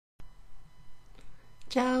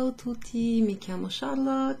Ciao a tutti, mi chiamo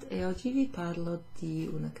Charlotte e oggi vi parlo di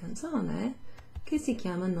una canzone che si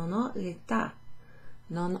chiama Non ho l'età.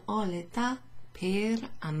 Non ho l'età per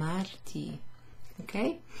amarti.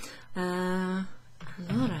 Ok?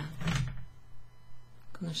 Allora,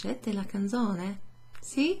 conoscete la canzone?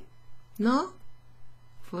 Sì? No?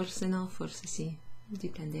 Forse no, forse sì.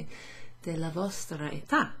 Dipende dalla vostra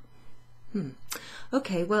età.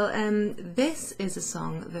 Okay, well, this is a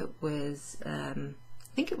song that was,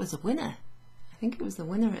 I think it was a winner. I think it was the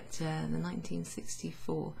winner at the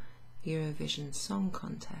 1964 Eurovision Song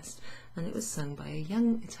Contest, and it was sung by a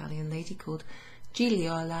young Italian lady called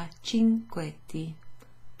Gigliola Cinquetti.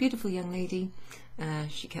 Beautiful young lady.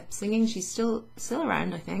 She kept singing. She's still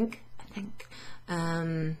around, I think.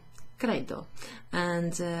 Credo.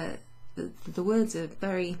 And the words are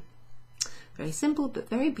very simple but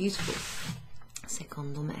very beautiful,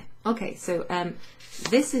 secondo me. Okay, so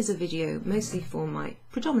this is a video mostly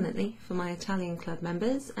predominantly for my Italian club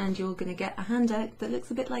members, and you're going to get a handout that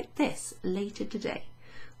looks a bit like this later today.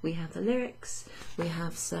 We have the lyrics, we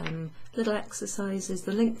have some little exercises,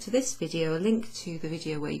 the link to this video, a link to the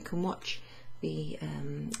video where you can watch the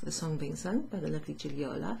song being sung by the lovely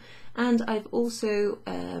Gigliola, and I've also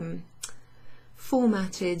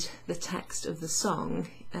formatted the text of the song,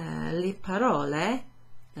 le parole,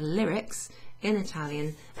 the lyrics, in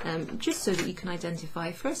Italian, just so that you can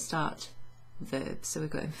identify, for a start, verbs. So we've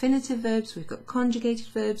got infinitive verbs, we've got conjugated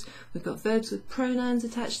verbs, we've got verbs with pronouns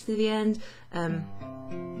attached to the end,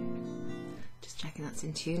 just checking that's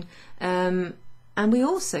in tune, and we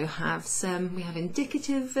also have we have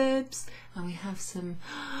indicative verbs, and we have some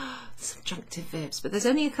subjunctive verbs, but there's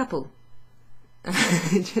only a couple.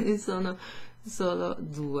 Solo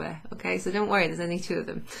due. Okay, so don't worry, there's only two of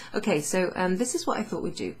them. Okay, so this is what I thought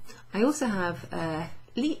we'd do. I also have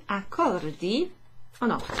gli accordi. Oh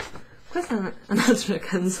no, questa è un'altra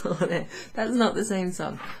canzone. That's not the same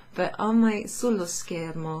song. But on my sullo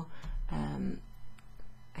schermo,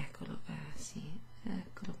 eccolo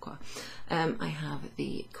qua. I have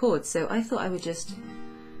the chords. So I thought I would just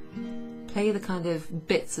play the kind of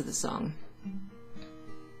bits of the song.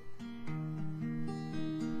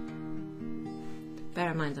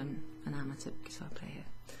 Bear in mind I'm an amateur guitar player.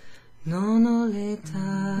 Non ho l'età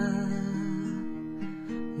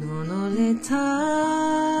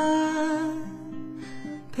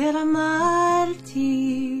per amarti,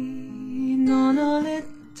 non ho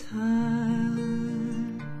l'età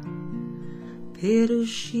per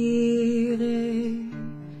uscire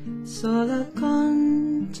sola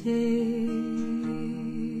con te.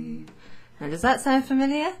 Now, does that sound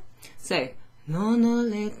familiar? So, non ho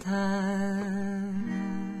l'età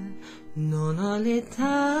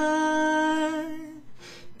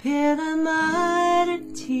per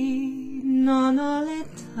amarti, non ho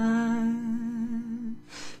l'età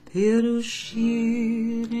per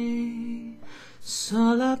uscire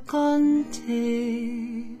sola con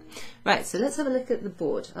te. Right, so let's have a look at the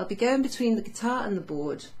board. I'll be going between the guitar and the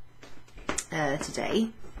board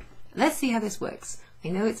today. Let's see how this works. I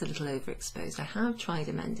know it's a little overexposed. I have tried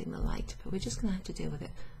amending the light, but we're just going to have to deal with it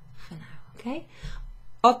for now, okay?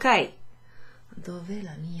 Okay. Dove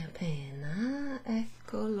la mia penna?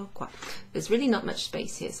 Eccolo qua. There's really not much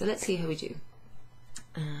space here, so let's see how we do.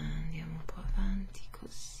 Andiamo un po' avanti,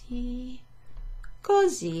 così.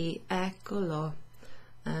 Così, eccolo.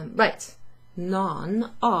 Right.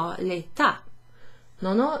 Non ho l'età.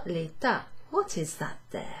 Non ho l'età. What is that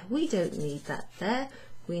there? We don't need that there.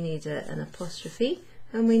 We need an apostrophe,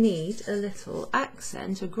 and we need a little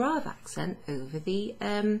accent, a grave accent over the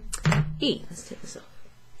E. Let's take this off.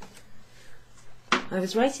 I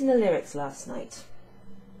was writing the lyrics last night.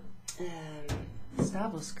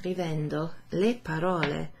 Stavo scrivendo le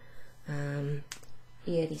parole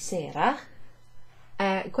ieri sera.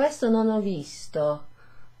 Questo non ho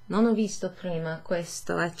visto prima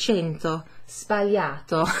questo accento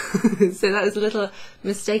sbagliato. So that was a little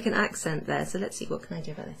mistaken accent there. So let's see, what can I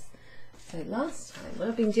do about this? So last time, what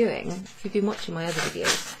I've been doing, if you've been watching my other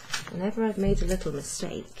videos, whenever I've made a little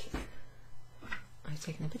mistake, I've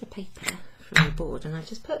taken a bit of paper from the board and I've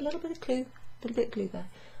just put a little bit of glue there,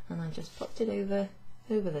 and I've just popped it over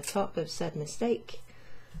the top of said mistake,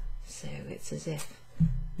 so it's as if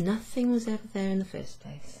nothing was ever there in the first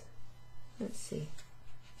place. Let's see.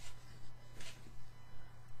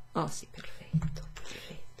 Oh, sì, perfetto.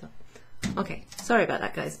 Okay, sorry about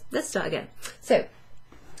that, guys. Let's start again. So,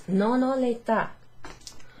 non ho l'età.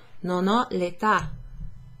 Non ho l'età.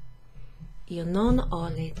 Io non ho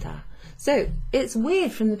l'età. So, it's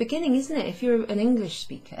weird from the beginning, isn't it? If you're an English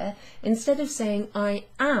speaker, instead of saying I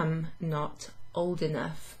am not old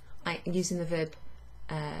enough, using the verb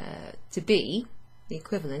to be, the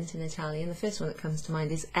equivalent in Italian. The first one that comes to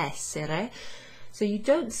mind is essere. So you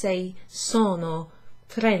don't say sono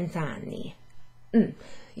 30 anni.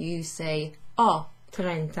 You say ho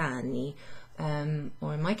 30 anni.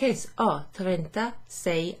 Or in my case, ho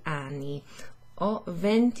 36 anni. Ho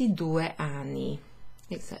 22 anni,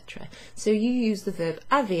 etc. So you use the verb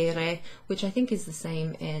avere, which I think is the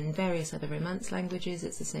same in various other Romance languages.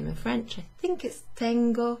 It's the same in French. I think it's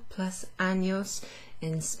tengo plus años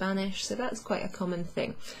in Spanish, so that's quite a common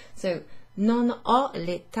thing. So non ho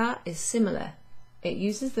l'età is similar. It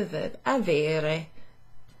uses the verb avere.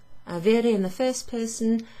 Avere in the first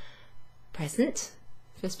person present,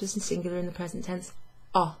 first person singular in the present tense,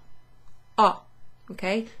 ho. Ho.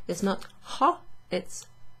 Okay? It's not ho, it's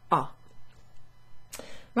ho.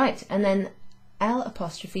 Right, and then L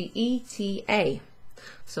apostrophe E-T-A.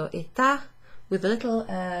 So età with a little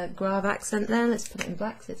grave accent there. Let's put it in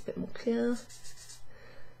black so it's a bit more clear.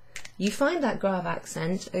 You find that grave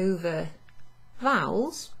accent over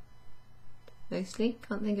vowels mostly.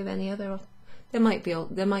 Can't think of any other. There might be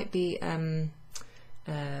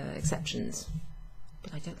exceptions,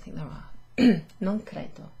 but I don't think there are. Non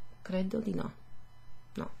credo. Credo di no.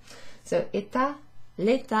 No. So età.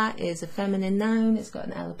 L'età is a feminine noun. It's got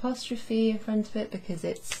an L apostrophe in front of it because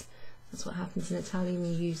that's what happens in Italian.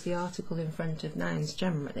 You use the article in front of nouns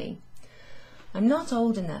generally. I'm not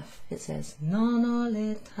old enough, it says. Non ho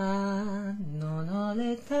l'età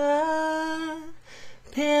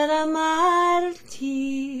per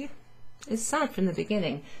amarti. It's sad from the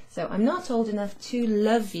beginning. So I'm not old enough to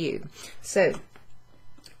love you. So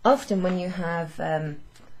often when you have an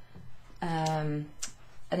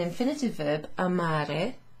infinitive verb,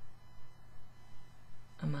 amare.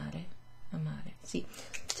 See,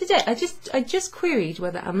 today I just queried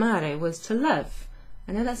whether amare was to love.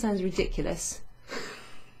 I know that sounds ridiculous.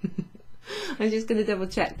 I'm just going to double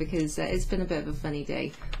check because it's been a bit of a funny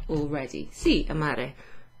day already. See, amare.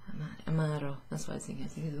 Amaro. That's what I was thinking. I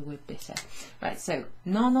was thinking of the word bitter. Right. So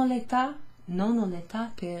non ho l'età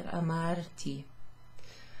per amarti.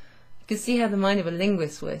 You can see how the mind of a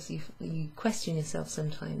linguist works. You question yourself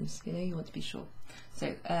sometimes, you know, you want to be sure.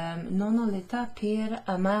 So, non ho l'età per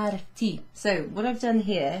amarti. So, what I've done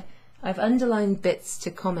here, I've underlined bits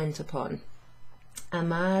to comment upon.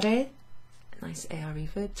 Amare, nice ARE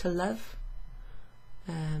verb, to love.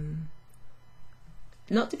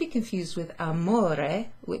 Not to be confused with amore,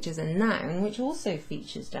 which is a noun, which also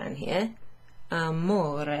features down here.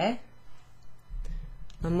 Amore,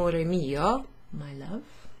 amore mio, my love.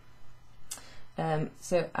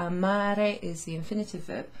 So amare is the infinitive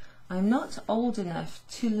verb. I'm not old enough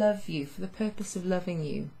to love you for the purpose of loving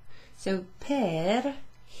you. So per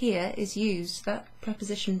here is used, that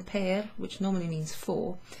preposition per, which normally means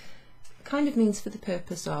for, kind of means for the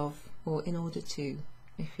purpose of, or in order to,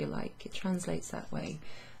 if you like. It translates that way.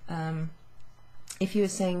 If you were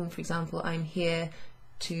saying, for example, I'm here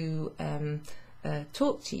to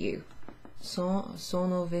talk to you.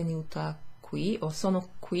 Sono venuta qui, or sono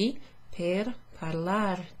qui per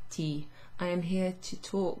parlarti. I am here to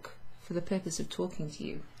talk for the purpose of talking to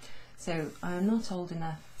you. So I am not old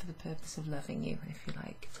enough for the purpose of loving you, if you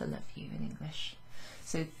like, to love you in English.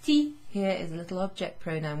 So ti here is a little object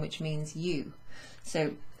pronoun which means you.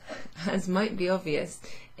 So as might be obvious,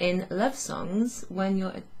 in love songs, when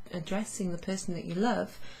you're addressing the person that you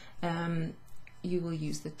love, you will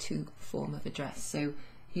use the to form of address. So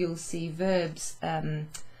you'll see verbs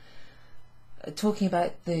talking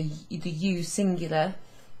about the you singular,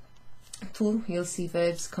 tu, you'll see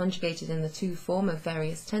verbs conjugated in the to form of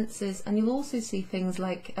various tenses, and you'll also see things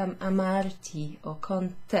like amarti or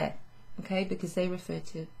con te, okay, because they refer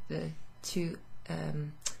to the to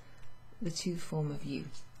form of you.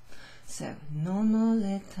 So non ho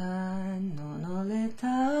l'età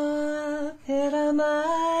per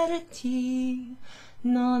amarti,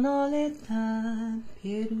 non ho l'età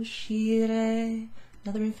per uscire.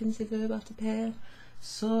 Another infinitive verb after per.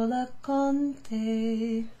 Sola con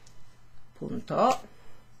te. Punto.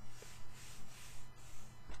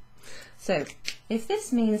 So, if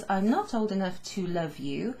this means I'm not old enough to love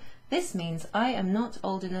you, this means I am not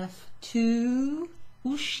old enough to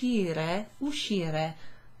uscire. Uscire.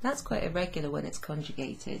 That's quite irregular when it's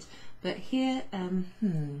conjugated. But here,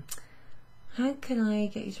 how can I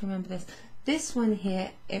get you to remember this? This one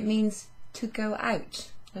here, it means to go out.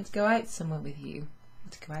 Let's go out somewhere with you.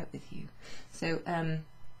 To go out with you. So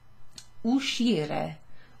uscire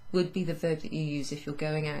would be the verb that you use if you're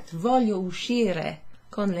going out. Voglio uscire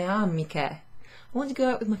con le amiche. I want to go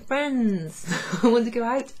out with my friends. I want to go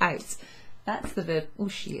out. That's the verb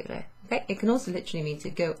uscire. Okay? It can also literally mean to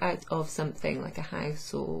go out of something like a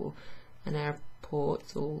house or an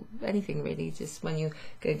port or anything really, just when you're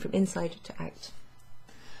going from inside to out.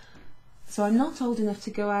 So I'm not old enough to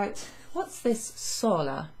go out. What's this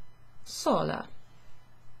sola? Sola.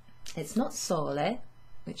 It's not sole,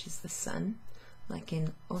 which is the sun, like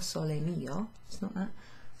in o sole mio. It's not that.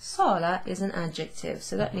 Sola is an adjective,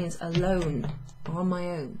 so that means alone or on my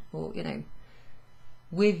own, or you know,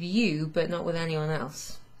 with you but not with anyone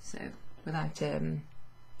else. So without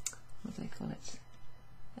what do they call it?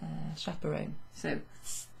 Chaperone. So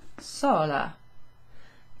sola,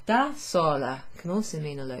 da sola can also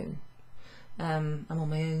mean alone. I'm on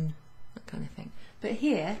my own, that kind of thing. But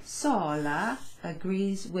here, sola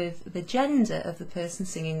agrees with the gender of the person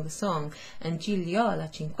singing the song, and Gigliola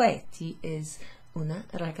Cinquetti is una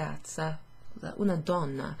ragazza, una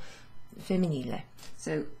donna, femminile.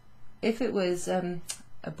 So if it was a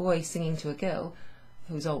boy singing to a girl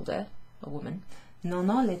who's older, a woman, non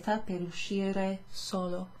ho l'età per uscire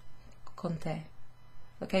solo con te.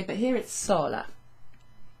 Okay, but here it's sola.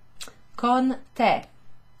 Con te.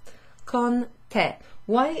 Con te.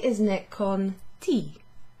 Why isn't it con ti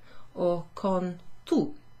or con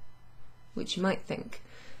tu, which you might think?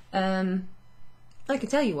 I can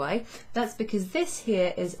tell you why. That's because this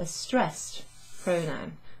here is a stressed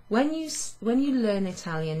pronoun. When you learn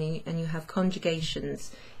Italian and you have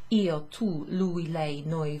conjugations, io, tu, lui, lei,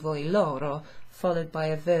 noi, voi, loro, followed by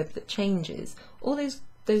a verb that changes, all those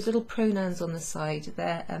little pronouns on the side,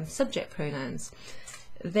 they're subject pronouns.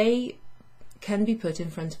 They can be put in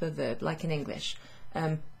front of a verb, like in English.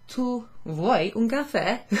 Tu vuoi un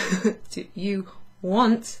caffè? You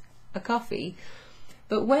want a coffee.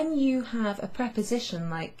 But when you have a preposition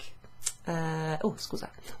like,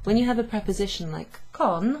 when you have a preposition like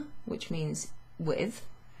con, which means with,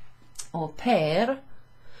 or per,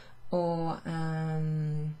 or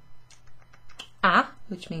a,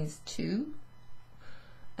 which means to,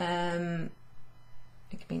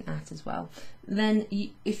 it can mean at as well, then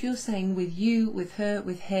if you're saying with you, with her,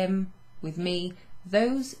 with him, with me,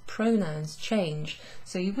 those pronouns change.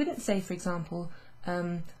 So you wouldn't say, for example,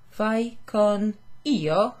 vai con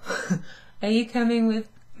io, are you coming with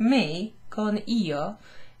me, con io?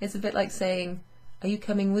 It's a bit like saying, are you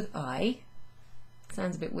coming with I?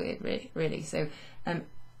 Sounds a bit weird, really. So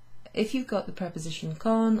if you've got the preposition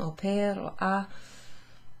con or per or a,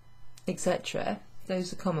 etc.,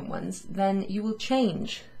 those are common ones, then you will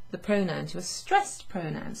change the pronoun to a stressed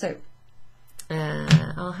pronoun. So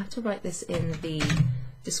I'll have to write this in the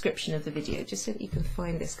description of the video just so that you can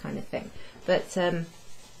find this kind of thing. But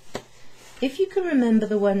if you can remember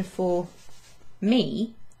the one for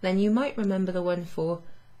me, then you might remember the one for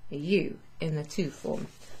you in the to form.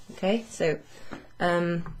 Okay, so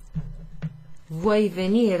vuoi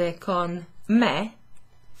venire con me?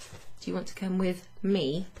 Do you want to come with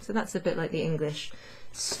me? So that's a bit like the English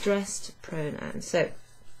stressed pronoun. So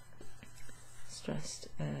stressed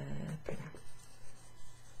pronoun.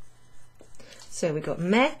 So we got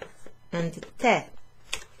me and te.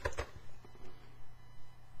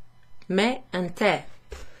 Me and te,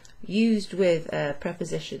 used with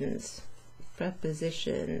prepositions.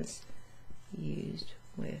 Prepositions used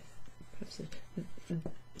with prepositions.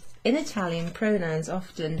 In Italian, pronouns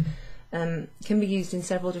often can be used in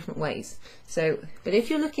several different ways. So, but if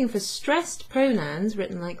you're looking for stressed pronouns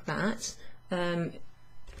written like that,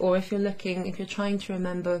 or if you're trying to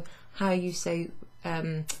remember how you say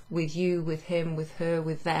with you, with him, with her,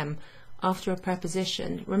 with them, after a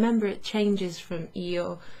preposition, remember it changes from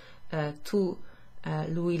io, tu,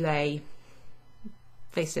 lui, lei.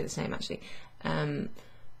 They stay the same actually.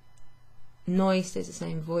 Noi stays the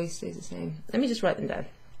same, voi stays the same. Let me just write them down.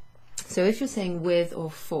 So if you're saying with or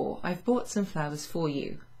for, I've bought some flowers for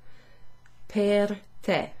you. Per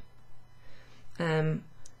te.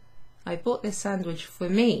 I bought this sandwich for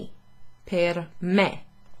me. Per me.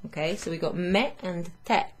 Okay, so we've got me and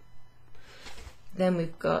te. Then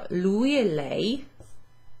we've got lui e lei.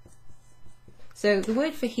 So the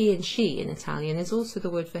word for he and she in Italian is also the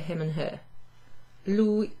word for him and her.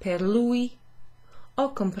 Lui, per lui. Ho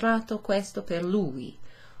comprato questo per lui.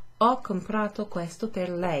 Ho comprato questo per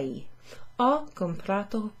lei. Ho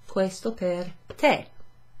comprato questo per te.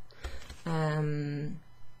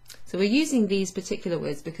 So we're using these particular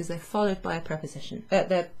words because they're followed by a preposition.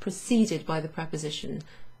 They're preceded by the preposition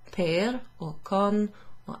per or con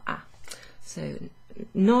or a. So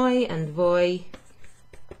noi and voi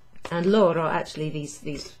and loro, actually these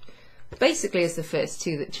basically is the first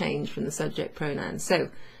two that change from the subject pronoun. So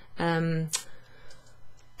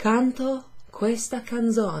canto questa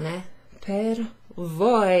canzone per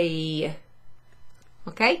voi.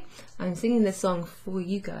 Okay, I'm singing this song for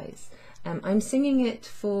you guys. I'm singing it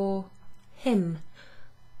for him,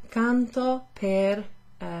 Canto per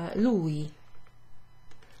lui.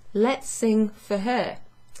 Let's sing for her.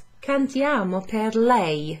 Cantiamo per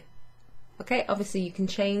lei. Okay, obviously you can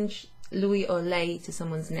change lui or lei to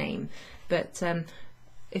someone's name, but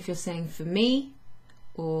if you're saying for me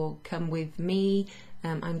or come with me,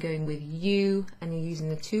 I'm going with you, and you're using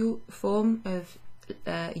the to form of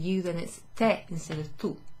you, then it's te instead of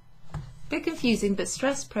tu. Bit confusing, but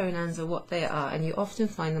stressed pronouns are what they are, and you often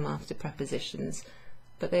find them after prepositions,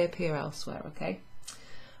 but they appear elsewhere, okay?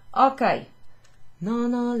 Okay.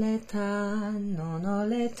 Non ho l'età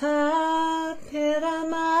per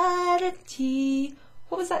amarti.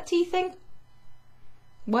 What was that T thing?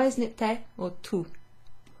 Why isn't it te or tu?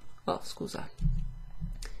 Oh, scusa.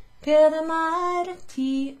 Per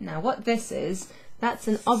amarti. Now what this is, that's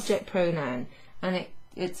an object pronoun, and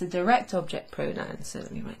it's a direct object pronoun. So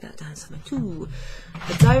let me write that down somewhere too.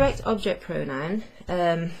 A direct object pronoun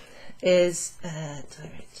is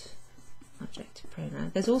direct object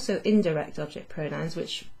pronoun. There's also indirect object pronouns,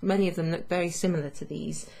 which many of them look very similar to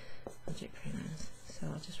these object pronouns. So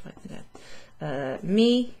I'll just write it down.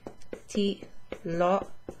 Mi, ti, lo,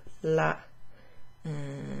 la. I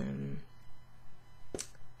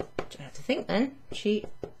have to think then. Ci,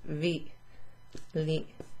 vi, li,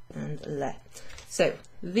 and le. So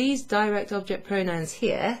these direct object pronouns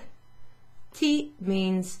here, ti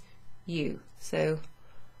means you. So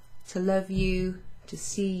to love you, to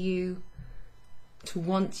see you, to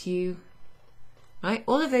want you, right?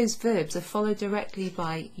 All of those verbs are followed directly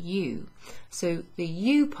by you. So the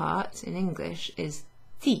you part in English is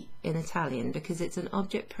ti in Italian, because it's an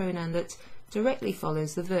object pronoun that directly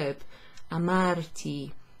follows the verb.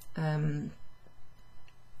 Amarti. I've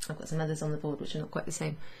got some others on the board which are not quite the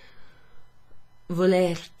same.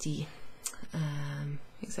 Volerti,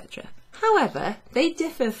 etc. However, they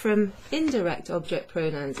differ from indirect object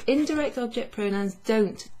pronouns. Indirect object pronouns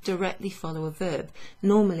don't directly follow a verb.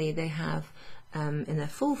 Normally they have, in their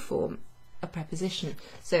full form, a preposition.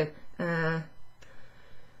 So,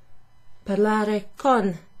 parlare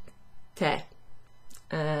con te,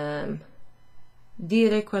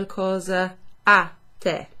 dire qualcosa a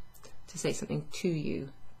te, to say something to you,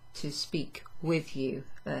 to speak with you,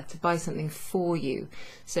 to buy something for you.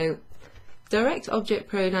 So direct object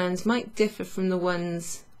pronouns might differ from the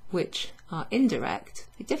ones which are indirect.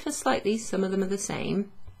 They differ slightly, some of them are the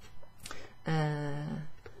same. The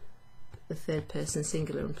third person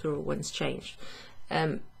singular and plural ones changed.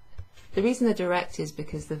 The reason they're direct is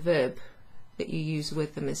because the verb that you use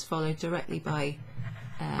with them is followed directly by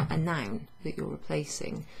a noun that you're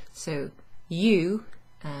replacing. So you,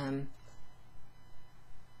 where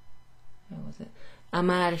was it?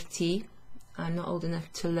 Amarti, I'm not old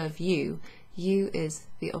enough to love you. You is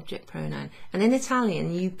the object pronoun. And in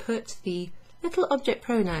Italian, you put the little object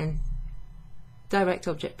pronoun, direct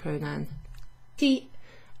object pronoun, ti,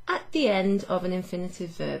 at the end of an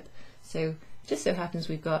infinitive verb. So just so happens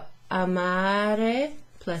we've got amare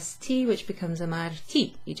plus ti, which becomes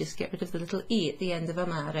amarti. You just get rid of the little e at the end of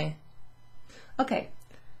amare. Okay.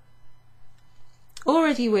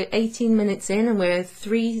 Already we're 18 minutes in and we're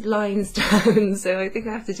 3 lines down, so I think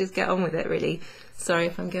I have to just get on with it, really. Sorry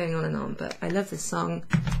if I'm going on and on, but I love this song,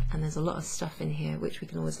 and there's a lot of stuff in here which we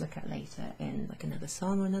can always look at later in like another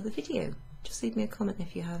song or another video. Just leave me a comment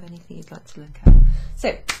if you have anything you'd like to look at.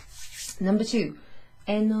 So, number 2.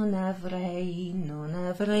 E non avrei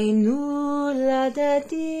nulla da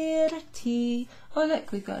dirti. Oh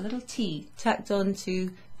look, we've got a little T tacked on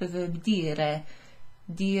to the verb dire.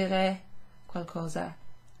 Dire qualcosa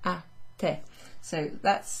a te. So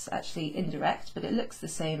that's actually indirect, but it looks the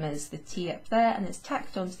same as the T up there, and it's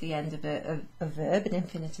tacked onto the end of a verb, an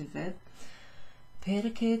infinitive verb.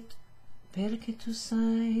 Perché tu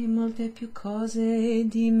sai molte più cose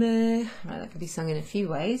di me. Right, that can be sung in a few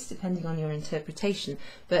ways, depending on your interpretation.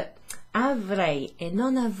 But avrei e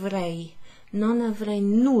non avrei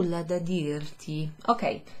nulla da dirti.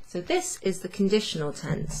 Okay, so this is the conditional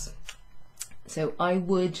tense. So I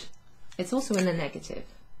would. It's also in the negative,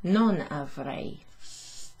 non avrei.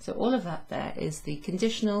 So all of that there is the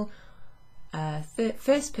conditional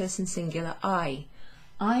first person singular I.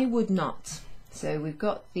 I would not. So we've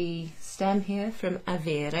got the stem here from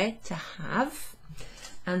avere, to have,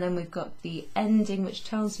 and then we've got the ending which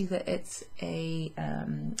tells you that it's a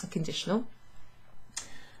conditional.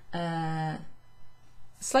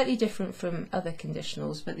 Slightly different from other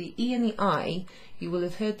conditionals, but the E and the I, you will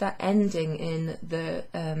have heard that ending in the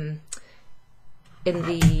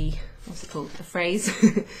what's it called, the phrase,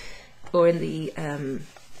 or in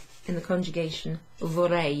the conjugation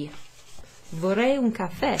vorrei. Vorrei un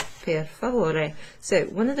caffè, per favore. So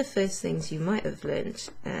one of the first things you might have learnt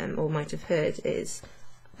or might have heard is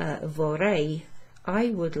vorrei, I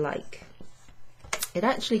would like. It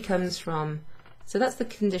actually comes from, so that's the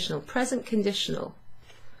conditional, present conditional.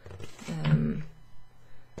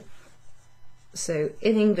 So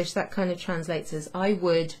in English that kind of translates as I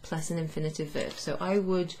would plus an infinitive verb. So I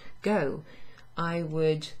would go, I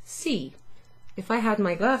would see. If I had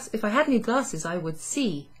new glasses, I would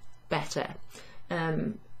see better.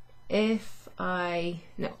 I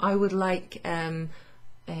would like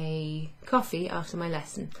a coffee after my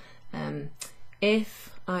lesson.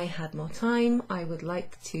 If I had more time, I would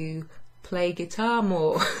like to play guitar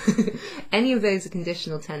more. Any of those are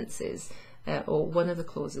conditional tenses, or one of the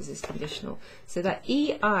clauses is conditional. So that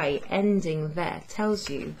EI ending there tells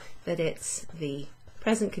you that it's the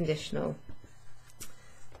present conditional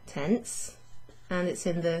tense and it's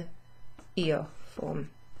in the io form.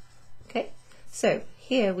 Okay, so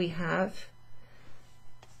here we have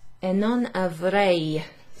e non avrei.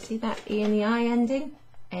 See that E and the I ending?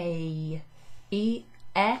 A, E,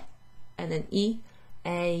 E, and then E,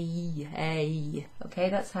 A. Okay,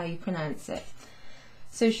 that's how you pronounce it.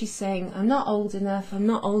 So she's saying, I'm not old enough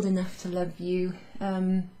to love you,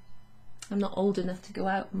 I'm not old enough to go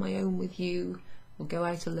out on my own with you, or go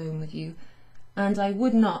out alone with you, and I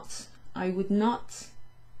would not,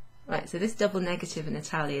 right, so this double negative in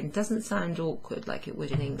Italian doesn't sound awkward like it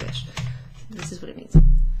would in English. This is what it means.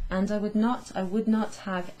 And I would not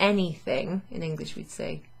have anything. In English we'd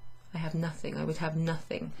say, I have nothing, I would have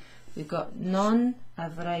nothing. We've got non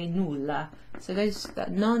avrei nulla. So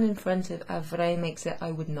that non in front of avrei makes it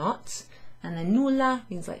I would not. And then nulla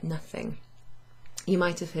means like nothing. You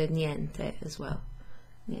might have heard niente as well.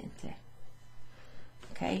 Niente.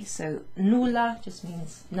 Okay, so nulla just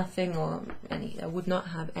means nothing or any. I would not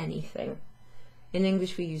have anything. In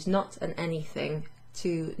English we use not and anything,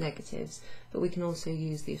 two negatives, but we can also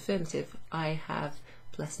use the affirmative, I have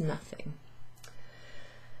plus nothing.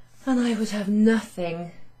 And I would have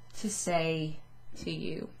nothing to say to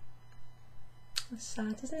you. That's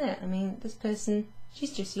sad, isn't it? I mean, this person,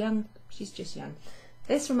 she's just young.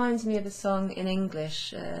 This reminds me of a song in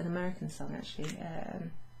English, an American song actually,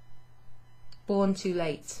 Born Too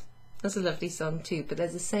Late. That's a lovely song too, but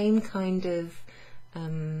there's the same kind of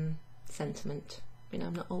sentiment. You know,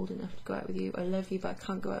 I'm not old enough to go out with you, I love you but I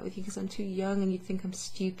can't go out with you because I'm too young and you think I'm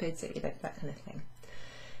stupid, so you know, that kind of thing.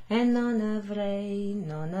 E non avrei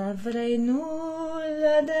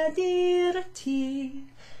nulla da dirti,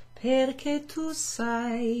 perché tu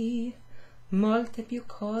sai molte più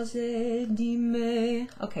cose di me.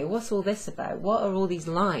 Okay, what's all this about? What are all these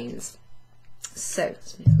lines? So,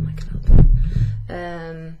 let's move the mic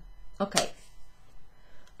up. Okay.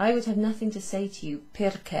 I would have nothing to say to you,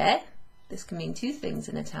 perché. This can mean two things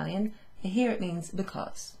in Italian. Here it means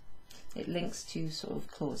because. It links to sort of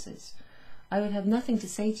clauses. I would have nothing to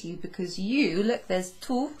say to you because you, look, there's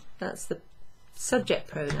tu, that's the subject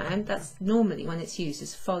pronoun. That's normally when it's used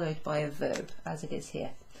is followed by a verb, as it is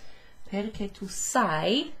here. Perché tu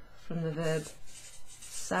sai, from the verb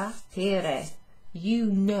sapere, you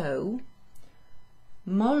know,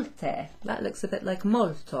 molte, that looks a bit like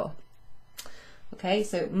molto. Okay,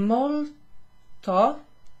 so molto,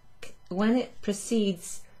 when it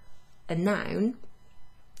precedes a noun,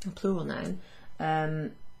 a plural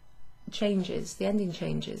noun, changes, the ending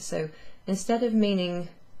changes. So instead of meaning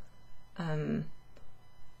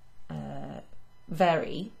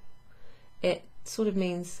very, it sort of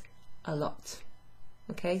means a lot.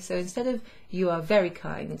 Okay, so instead of you are very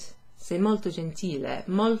kind, sei molto gentile,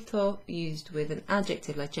 molto used with an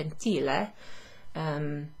adjective like gentile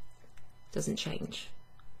doesn't change.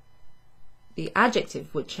 The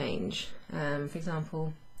adjective would change. For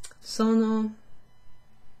example, sono,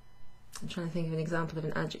 I'm trying to think of an example of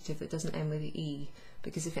an adjective that doesn't end with E,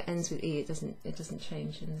 because if it ends with E, it doesn't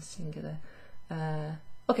change in the singular.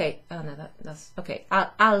 Okay, oh no, that's okay.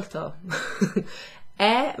 Alto,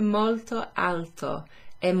 è molto alto,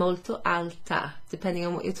 è molto alta, depending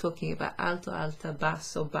on what you're talking about. Alto, alta,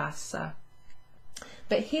 basso, bassa.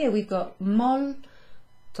 But here we've got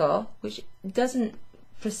molto, which doesn't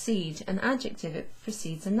precede an adjective; it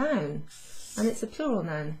precedes a noun, and it's a plural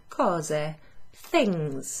noun. Cose,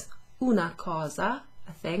 things. Una cosa,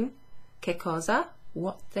 a thing. Che cosa?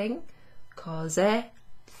 What thing? Cose,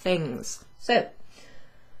 things. So,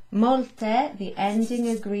 molte, the ending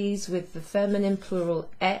agrees with the feminine plural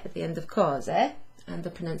e at the end of cose, and the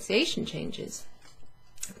pronunciation changes.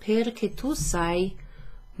 Perché tu sai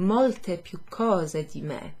molte più cose di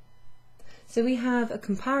me. So we have a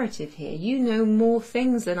comparative here. You know more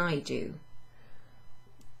things than I do.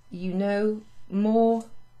 You know more,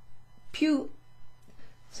 più.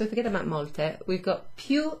 So forget about molte, we've got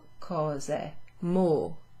più cose,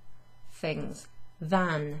 more things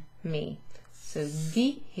than me. So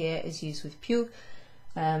di here is used with più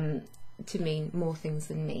to mean more things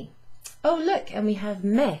than me. Oh look, and we have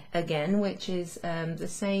me again, which is the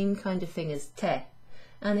same kind of thing as te,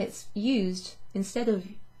 and it's used instead of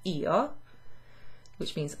io,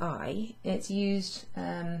 which means I, it's used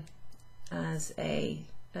as a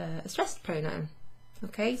stressed pronoun.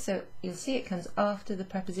 Okay, so you'll see it comes after the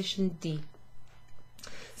preposition di.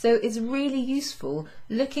 So it's really useful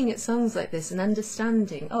looking at songs like this and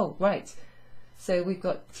understanding, oh right, so we've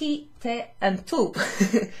got ti, te and tu.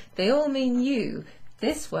 They all mean you.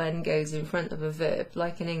 This one goes in front of a verb,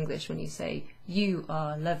 like in English when you say, you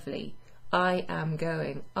are lovely, I am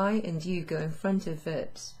going. I and you go in front of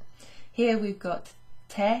verbs. Here we've got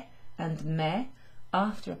te and me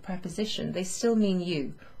after a preposition. They still mean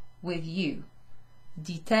you, with you.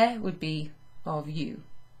 Di te would be of you,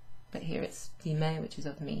 but here it's di me, which is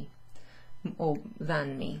of me, or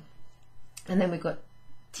than me. And then we've got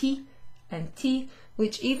ti and ti,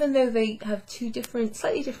 which even though they have two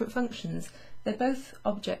slightly different functions, they're both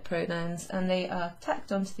object pronouns and they are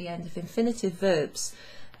tacked onto the end of infinitive verbs.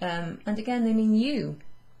 And again, they mean you.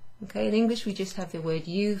 Okay, in English we just have the word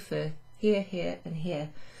you for here, here and here.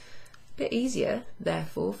 A bit easier,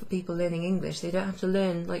 therefore, for people learning English. They don't have to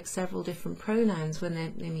learn like several different pronouns when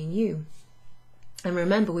they mean you. And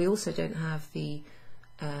remember, we also don't have the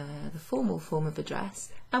formal form of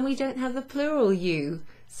address, and we don't have the plural you.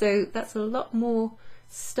 So that's a lot more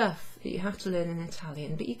stuff that you have to learn in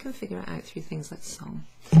Italian, but you can figure it out through things like song.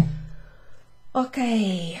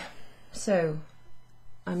 Okay, so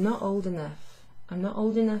I'm not old enough. I'm not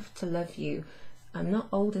old enough to love you. I'm not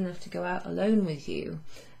old enough to go out alone with you.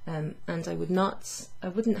 And I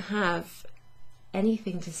wouldn't have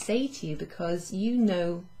anything to say to you because you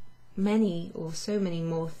know many or so many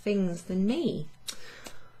more things than me.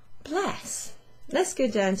 Bless. Let's go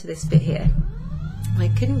down to this bit here. I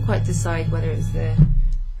couldn't quite decide whether it's the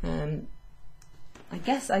I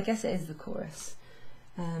guess it is the chorus.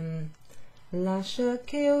 Lascia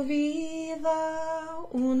che io viva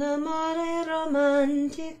un amore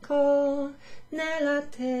romantico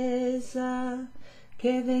nell'attesa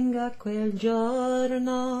che venga quel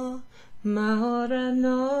giorno, ma ora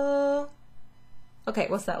no. Okay,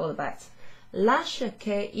 what's that all about? Lascia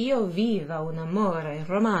che io viva un amore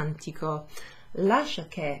romantico. Lascia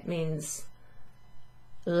che means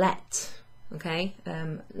let. Okay,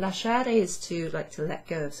 lasciare is to let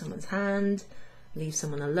go of someone's hand, leave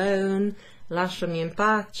someone alone. Lasciami in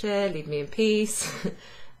pace, leave me in peace.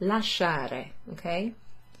 Lasciare, okay?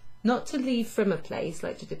 Not to leave from a place,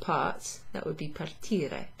 like to depart, that would be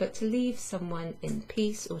partire, but to leave someone in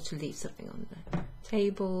peace or to leave something on the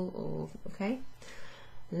table, or, okay?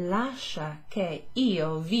 Lascia che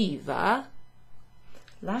io viva.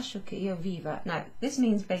 Lascia che io viva. Now, this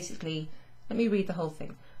means basically, let me read the whole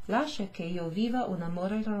thing. Lascia che io viva un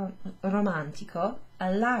amore romantico.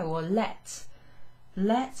 Allow or let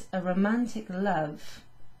a romantic love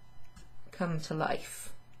come to life.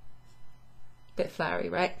 Bit flowery,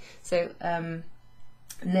 right? So,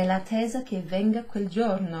 nell'attesa che venga quel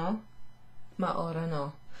giorno, ma ora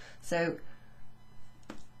no. So,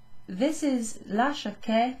 this is lascia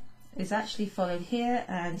che is actually followed here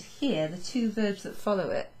and here. The two verbs that follow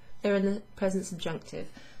it, they're in the present subjunctive.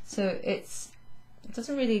 So it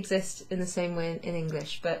doesn't really exist in the same way in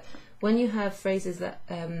English, but when you have phrases that,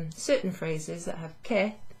 certain phrases that have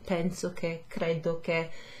che, penso che, credo che,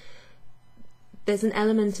 there's an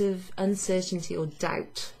element of uncertainty or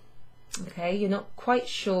doubt. Okay, you're not quite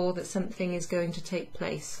sure that something is going to take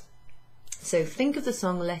place. So think of the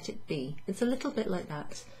song Let It Be. It's a little bit like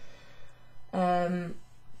that.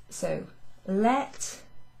 So,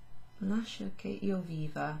 lascio che io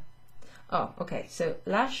viva. Oh, okay, so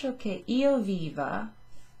lascio che io viva,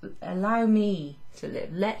 allow me to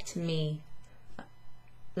live, let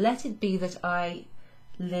it be that I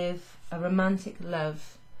live a romantic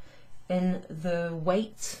love in the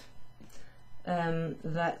wait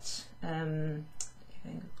that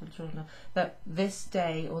this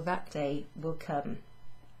day or that day will come.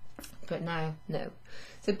 But now, no.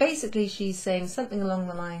 So basically she's saying something along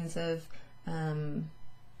the lines of,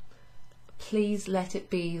 please let it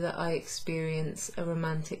be that I experience a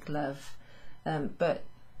romantic love, but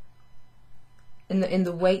in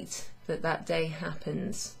the wait that day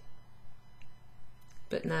happens,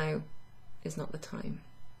 but now is not the time.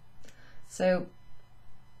 So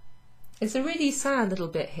it's a really sad little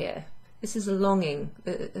bit here. This is a longing.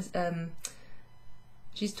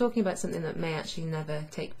 She's talking about something that may actually never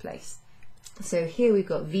take place. So here we've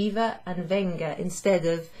got viva and venga instead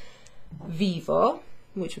of vivo,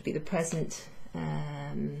 which would be the present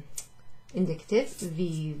indicative,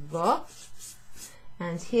 vivo.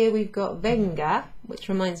 And here we've got venga, which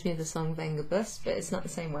reminds me of the song Venga Bus, but it's not the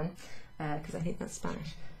same one, because I think that's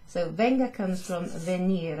Spanish. So venga comes from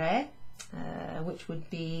venire, which would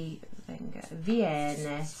be venga,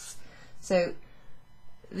 viene. So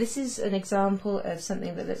this is an example of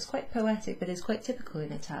something that looks quite poetic, but is quite typical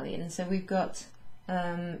in Italian. So we've got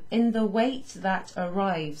in the wait that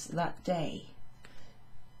arrives that day.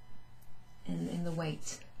 In the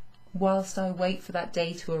wait. Whilst I wait for that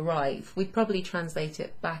day to arrive. We'd probably translate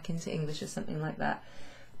it back into English as something like that.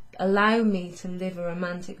 Allow me to live a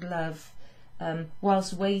romantic love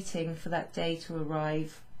whilst waiting for that day to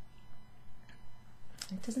arrive.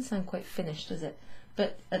 It doesn't sound quite finished, does it?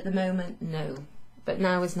 But at the moment, no. But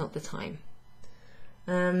now is not the time.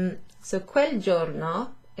 So quel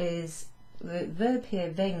giorno is, the verb here,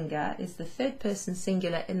 venga, is the third person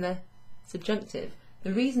singular in the subjunctive.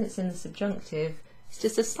 The reason it's in the subjunctive is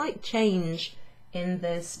just a slight change in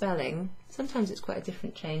the spelling. Sometimes it's quite a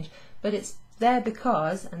different change, but it's there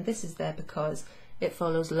because, and this is there because, it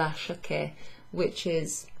follows lascia che, which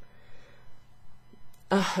is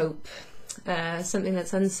a hope, something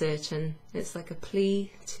that's uncertain. It's like a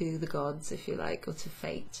plea to the gods, if you like, or to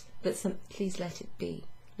fate. But please let it be.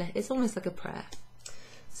 It's almost like a prayer.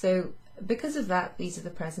 So because of that, these are the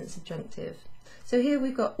present subjunctive. So here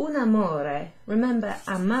we've got un amore. Remember,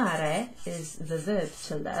 amare is the verb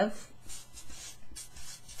to love,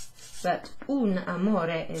 but un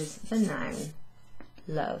amore is the noun,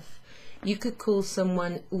 love. You could call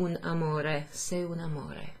someone un amore, sei un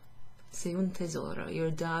amore, sei un tesoro, you're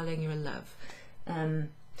a darling, you're a love.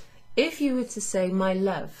 If you were to say my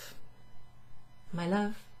love,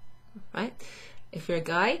 right? If you're a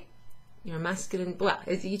guy, you're a masculine, well,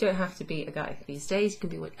 you don't have to be a guy these days, you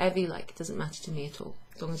can be whatever you like, it doesn't matter to me at all,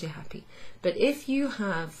 as long as you're happy. But if you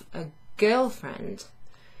have a girlfriend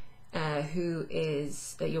who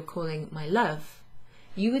is, that you're calling my love,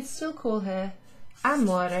 you would still call her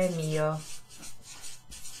amore mio.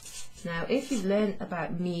 Now, if you've learned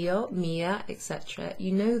about mio, mia, etc.,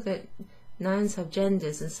 you know that nouns have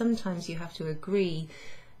genders, and sometimes you have to agree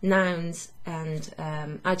nouns and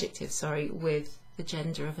adjectives, with the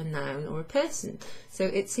gender of a noun or a person. So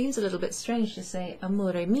it seems a little bit strange to say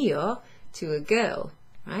amore mio to a girl,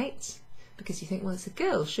 right? Because you think, well, it's a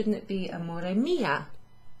girl, shouldn't it be amore mia?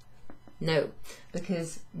 No,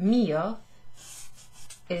 because mio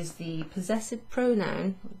is the possessive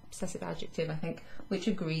pronoun, possessive adjective, I think, which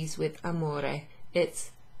agrees with amore.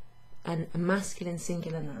 It's a masculine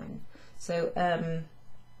singular noun. So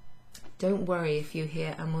don't worry if you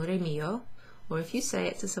hear amore mio, or if you say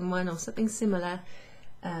it to someone or something similar,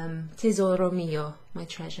 tesoro mio, my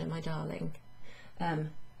treasure, my darling.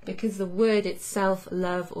 Because the word itself,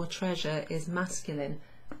 love or treasure, is masculine,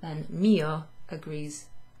 then mio agrees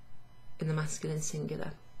in the masculine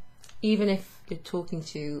singular, even if you're talking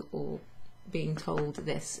to or being told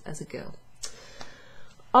this as a girl.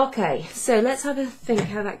 Okay, so let's have a think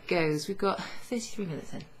how that goes. We've got 33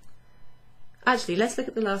 minutes in. Actually, let's look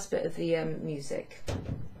at the last bit of the music.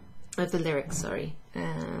 Of the lyrics, sorry.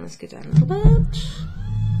 Let's go down a little bit. I'm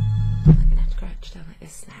going to have to crouch down like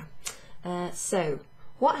this now. So,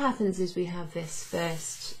 what happens is we have this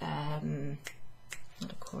first, not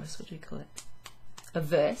a chorus, what do we call it? A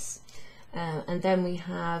verse. And then we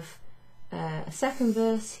have a second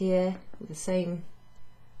verse here with the same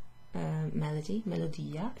melody,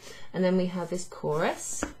 melodia. And then we have this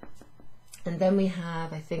chorus. And then we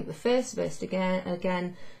have, I think, the first verse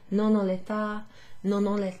again, non ho l'età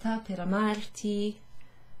per amarti,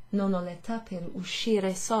 non ho l'età per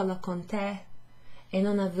uscire sola con te, e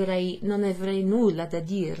non avrei nulla da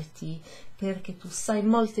dirti, perché tu sai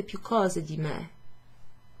molte più cose di me.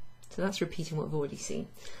 So that's repeating what we've already seen.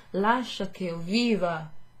 Lascia che io viva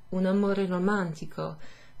un amore romantico,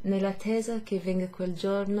 nell'attesa che venga quel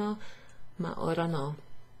giorno, ma ora no.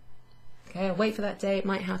 Okay, I'll wait for that day, it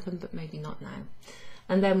might happen, but maybe not now.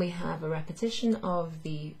 And then we have a repetition of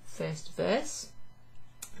the first verse.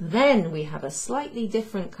 Then we have a slightly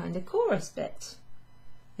different kind of chorus bit.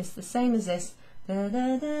 It's the same as this. Oh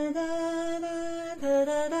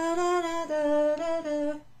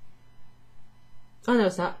no,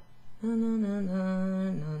 it's not.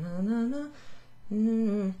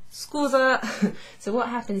 Scusa. So what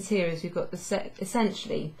happens here is we've got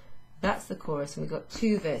essentially, that's the chorus, and we've got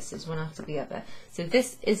two verses, one after the other. So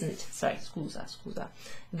this isn't, sorry, scusa.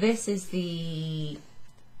 This is the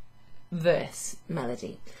verse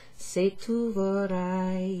melody. Se tu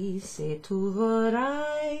vorrai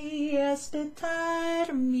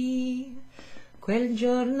aspettarmi, quel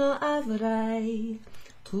giorno avrai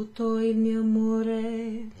tutto il mio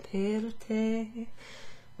amore per te.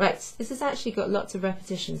 Right, this has actually got lots of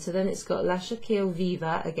repetition. So then it's got lascia che io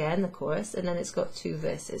viva again, the chorus, and then it's got 2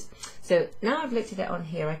 verses. So now I've looked at it on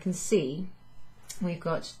here, I can see we've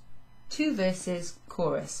got 2 verses,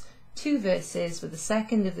 chorus, 2 verses with the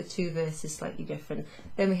second of the 2 verses slightly different.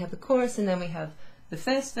 Then we have the chorus, and then we have the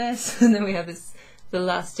first verse, and then we have the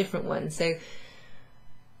last different one. So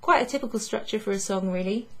quite a typical structure for a song,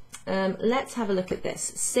 really. Let's have a look at this.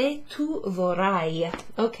 Se tu vorrai.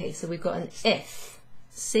 Okay, so we've got an if.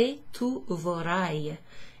 Se tu vorrai.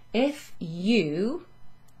 If you,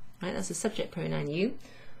 right, that's a subject pronoun, you,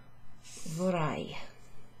 vorrai.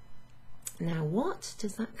 Now, what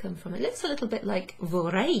does that come from? It looks a little bit like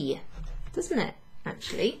vorrei, doesn't it,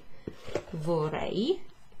 actually? Vorrei.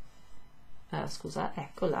 Scusa,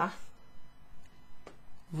 eccola.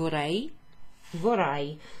 Vorrei.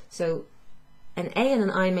 Vorrai. So, an A and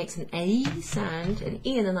an I makes an A sound, an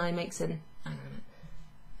E and an I makes an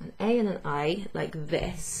A and an I, like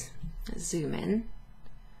this. Let's zoom in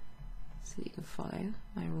so you can follow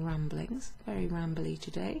my ramblings. Very rambly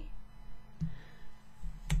today.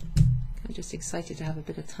 I'm just excited to have a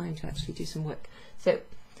bit of time to actually do some work. So,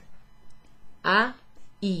 I,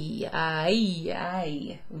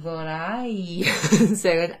 vorrai. So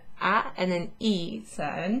an A and an E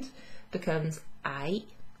sound becomes I,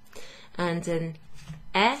 and an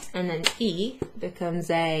E and an E becomes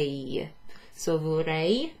A. So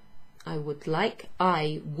vorrei, I would like,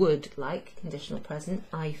 conditional present,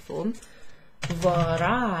 I form.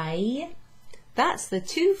 Vorrai, that's the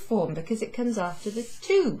to form because it comes after the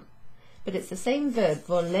to. But it's the same verb,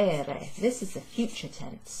 volere. This is the future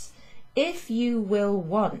tense. If you will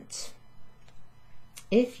want.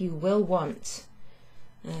 If you will want.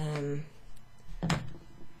 Now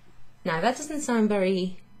that doesn't sound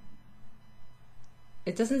very,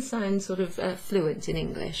 it doesn't sound sort of fluent in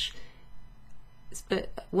English. But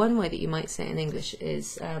one way that you might say it in English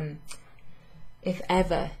is if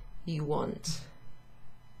ever you want,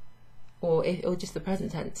 or just the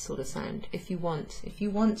present tense sort of sound. If you want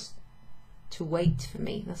to wait for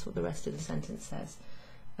me, that's what the rest of the sentence says.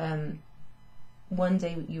 One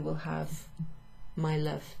day you will have my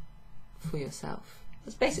love for yourself.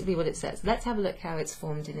 That's basically what it says. Let's have a look how it's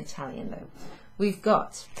formed in Italian though. We've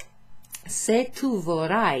got se tu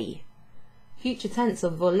vorrai. Future tense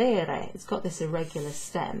of volere, it's got this irregular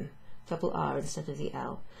stem, double R instead of the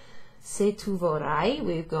L. Se tu vorrai,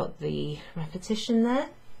 we've got the repetition there.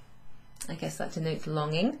 I guess that denotes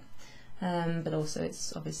longing, but also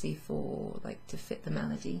it's obviously for, like, to fit the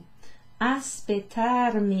melody.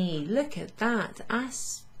 Aspettarmi, look at that.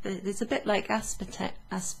 It's a bit like aspartame.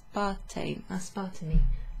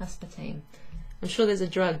 I'm sure there's a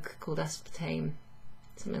drug called aspartame.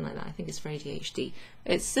 Something like that. I think it's for ADHD.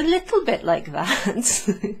 It's a little bit like that.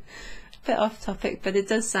 A bit off topic, but it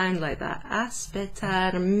does sound like that.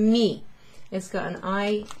 Aspettarmi. It's got an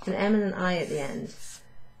I, an M and an I at the end.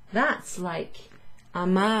 That's like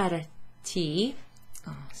amarti.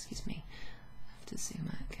 Oh, excuse me. I have to zoom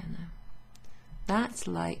out again now. That's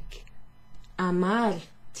like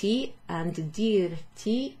amarti and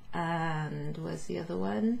dirti and where's the other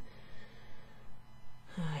one?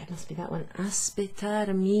 Oh, it must be that one.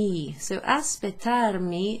 Aspettarmi. So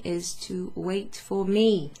aspettarmi is to wait for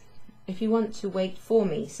me. If you want to wait for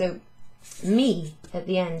me. So me at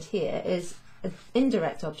the end here is an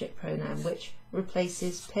indirect object pronoun which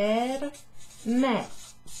replaces per me.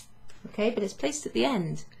 Okay, but it's placed at the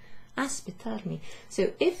end. Aspettarmi.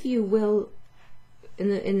 So if you will,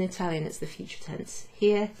 in Italian it's the future tense.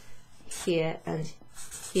 Here, here and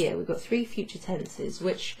here. We've got 3 future tenses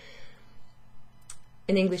which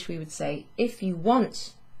in English we would say, if you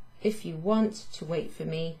want to wait for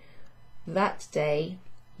me, that day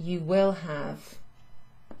you will have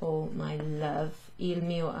all my love, il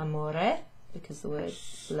mio amore, because the word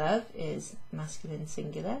love is masculine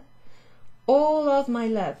singular, all of my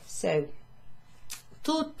love. So,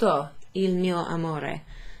 tutto il mio amore.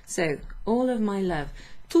 So, all of my love.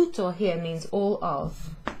 Tutto here means all of,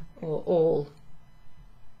 or all.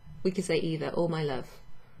 We could say either, all my love.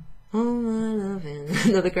 All my loving.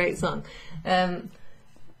 Another great song.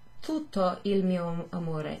 Tutto il mio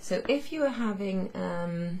amore. So if you are having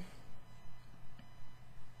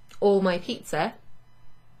all my pizza,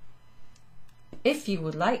 if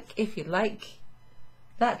you'd like,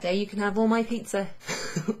 that day you can have all my pizza,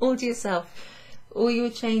 all to yourself. All you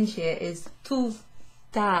would change here is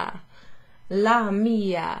tutta la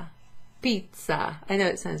mia pizza. I know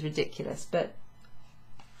it sounds ridiculous, but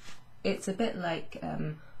it's a bit like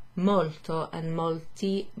molto and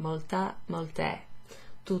molti, molta, molte.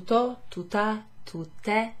 Tutto, tutta,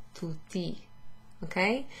 tutte, tutti.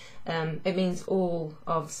 Okay? It means all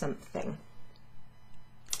of something.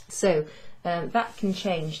 So that can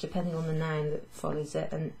change depending on the noun that follows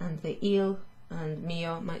it, and the il and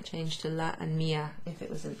mio might change to la and mia if it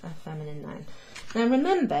was a feminine noun. Now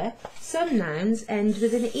remember, some nouns end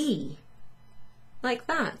with an e, like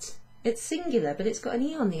that. It's singular, but it's got an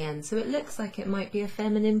e on the end, so it looks like it might be a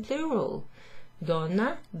feminine plural.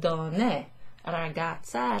 Donna, donne,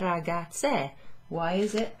 ragazza, ragazze. Why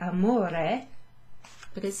is it amore?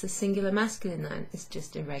 But it's a singular masculine noun. It's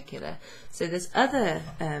just irregular. So there's other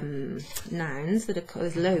nouns that are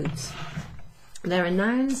called loads. There are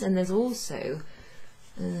nouns, and there's also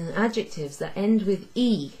adjectives that end with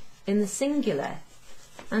e in the singular,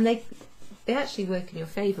 and they actually work in your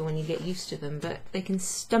favour when you get used to them, but they can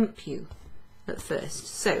stump you at first.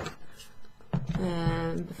 So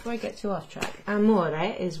before I get too off track, amore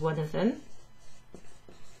is one of them.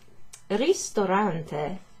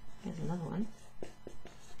 Ristorante is another one.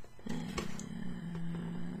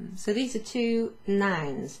 So these are two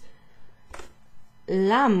nouns.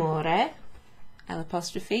 L'amore, L',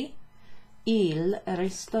 il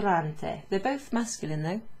ristorante. They're both masculine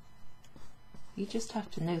though. You just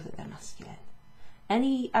have to know that they're masculine.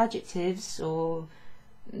 Any adjectives or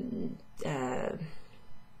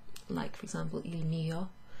like for example il mio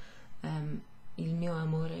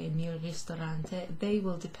amore, il mio ristorante, they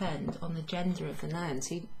will depend on the gender of the noun.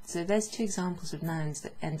 So there's two examples of nouns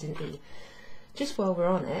that end in e. Just while we're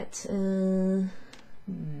on it,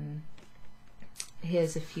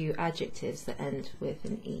 here's a few adjectives that end with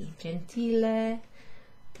an e. Gentile,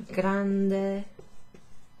 grande,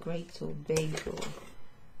 great or big, or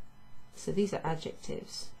so these are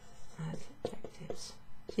adjectives. Adjectives.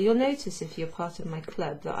 So you'll notice if you're part of my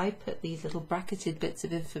club that I put these little bracketed bits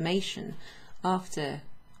of information after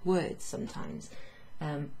words sometimes.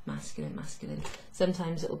 Masculine, masculine.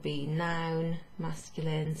 Sometimes it'll be noun,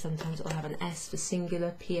 masculine. Sometimes it'll have an S for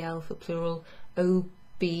singular, PL for plural,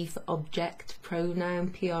 OB for object, pronoun,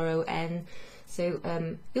 PRON.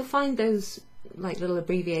 So you'll find those like little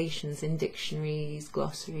abbreviations in dictionaries,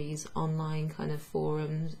 glossaries, online kind of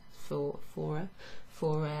forums for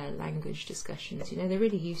language discussions. You know, they're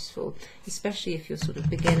really useful, especially if you're sort of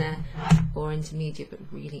beginner or intermediate but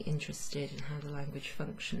really interested in how the language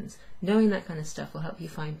functions. Knowing that kind of stuff will help you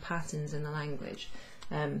find patterns in the language,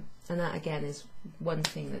 and that again is one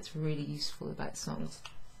thing that's really useful about songs.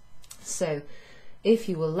 So if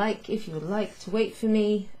you would like to wait for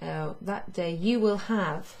me, that day you will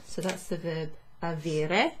have, so that's the verb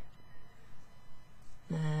avere,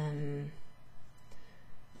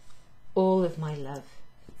 all of my love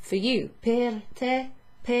for you. Per te,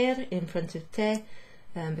 per in front of te,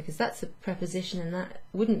 because that's a preposition, and that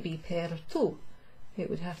wouldn't be per tu. It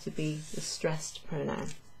would have to be the stressed pronoun.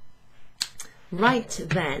 Right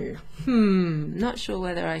then, not sure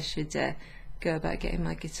whether I should go about getting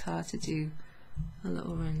my guitar to do a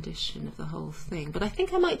little rendition of the whole thing, but I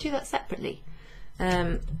think I might do that separately.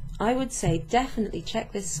 I would say definitely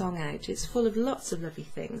check this song out. It's full of lots of lovely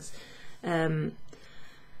things.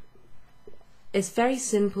 It's very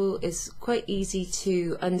simple. It's quite easy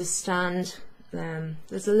to understand.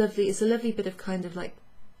 It's a lovely bit of kind of like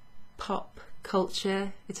pop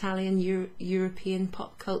culture, Italian, European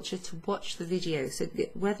pop culture to watch the video. So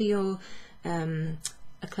whether you're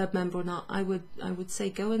a club member or not, I would say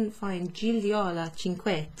go and find Gigliola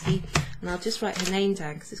Cinquetti, and I'll just write her name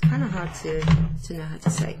down because it's kind of hard to know how to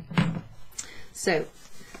say. So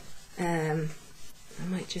I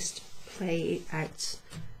might just play out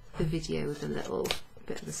the video with a little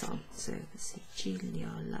bit of the song. So let's see,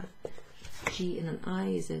 Gigliola. G and an I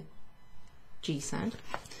is a G sound.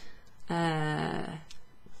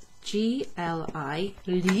 G-L-I,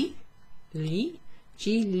 li,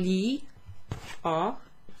 G-li, O,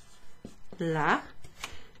 la,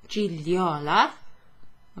 Gigliola,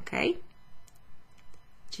 okay,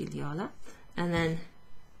 Gigliola, and then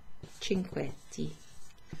Cinquetti,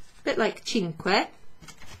 a bit like cinque,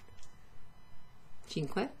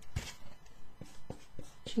 Cinquetti.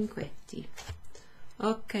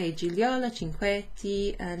 Okay, Gigliola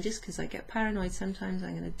Cinquetti, and just because I get paranoid sometimes,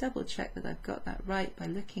 I'm going to double check that I've got that right by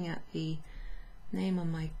looking at the name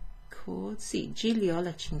on my chord. See,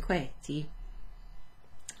 Gigliola Cinquetti.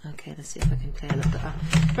 Okay, let's see if I can play a little bit up.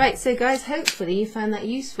 Right, so guys, hopefully you found that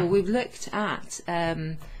useful. We've looked at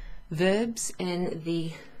verbs in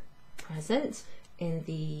the present, in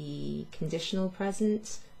the conditional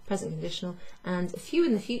present conditional, and a few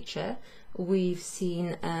in the future. We've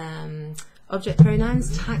seen object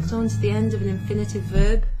pronouns tacked on to the end of an infinitive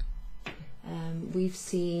verb. We've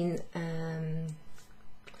seen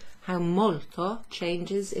how molto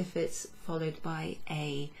changes if it's followed by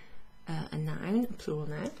a noun, a plural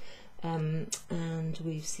noun. and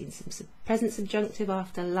we've seen some present subjunctive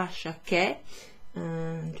after lascia che,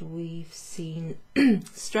 and we've seen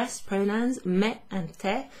stressed pronouns me and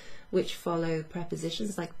te, which follow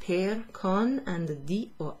prepositions like per, con, and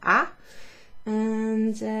di or a,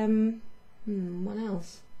 and what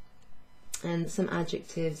else? And some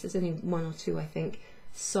adjectives. There's only one or two, I think.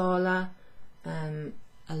 Sola,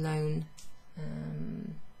 alone.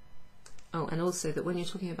 Oh, and also that when you're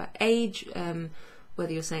talking about age,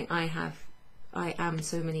 whether you're saying I am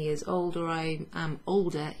so many years old or I am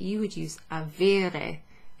older, you would use avere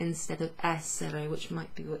instead of essere, which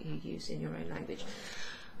might be what you use in your own language.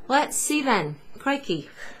 Let's see then. Crikey,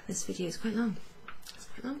 this video is quite long. It's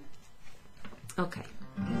quite long. Okay.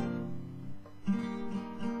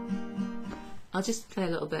 I'll just play a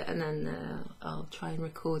little bit and then I'll try and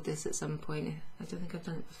record this at some point. I don't think I've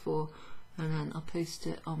done it before, and then I'll post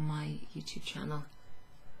it on my YouTube channel.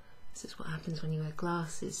 This is what happens when you wear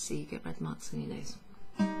glasses, so you get red marks on your nose.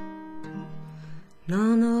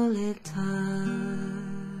 Non ho l'età,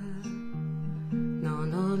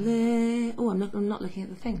 non ho le... Oh, I'm not looking at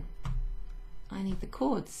the thing. I need the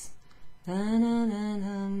chords. Da, na, na,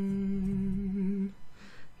 na.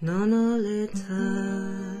 Non ho l'età,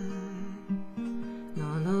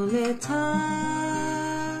 non ho l'età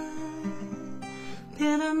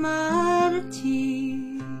per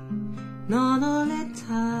amarti, non ho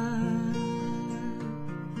l'età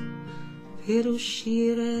per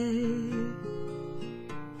uscire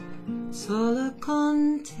solo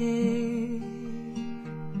con te,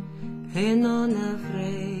 e non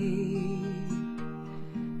avrei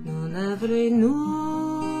nulla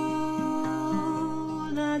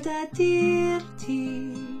da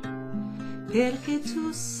dirti, perché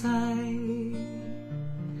tu sai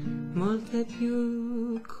molte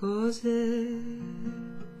più cose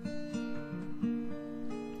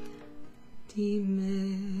di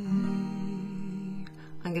me.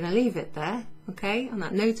 I'm going to leave it there, okay, on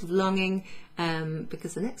that note of longing,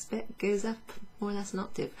 because the next bit goes up more or less an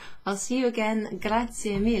octave. I'll see you again,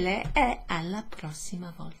 grazie mille, e alla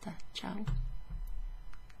prossima volta. Ciao.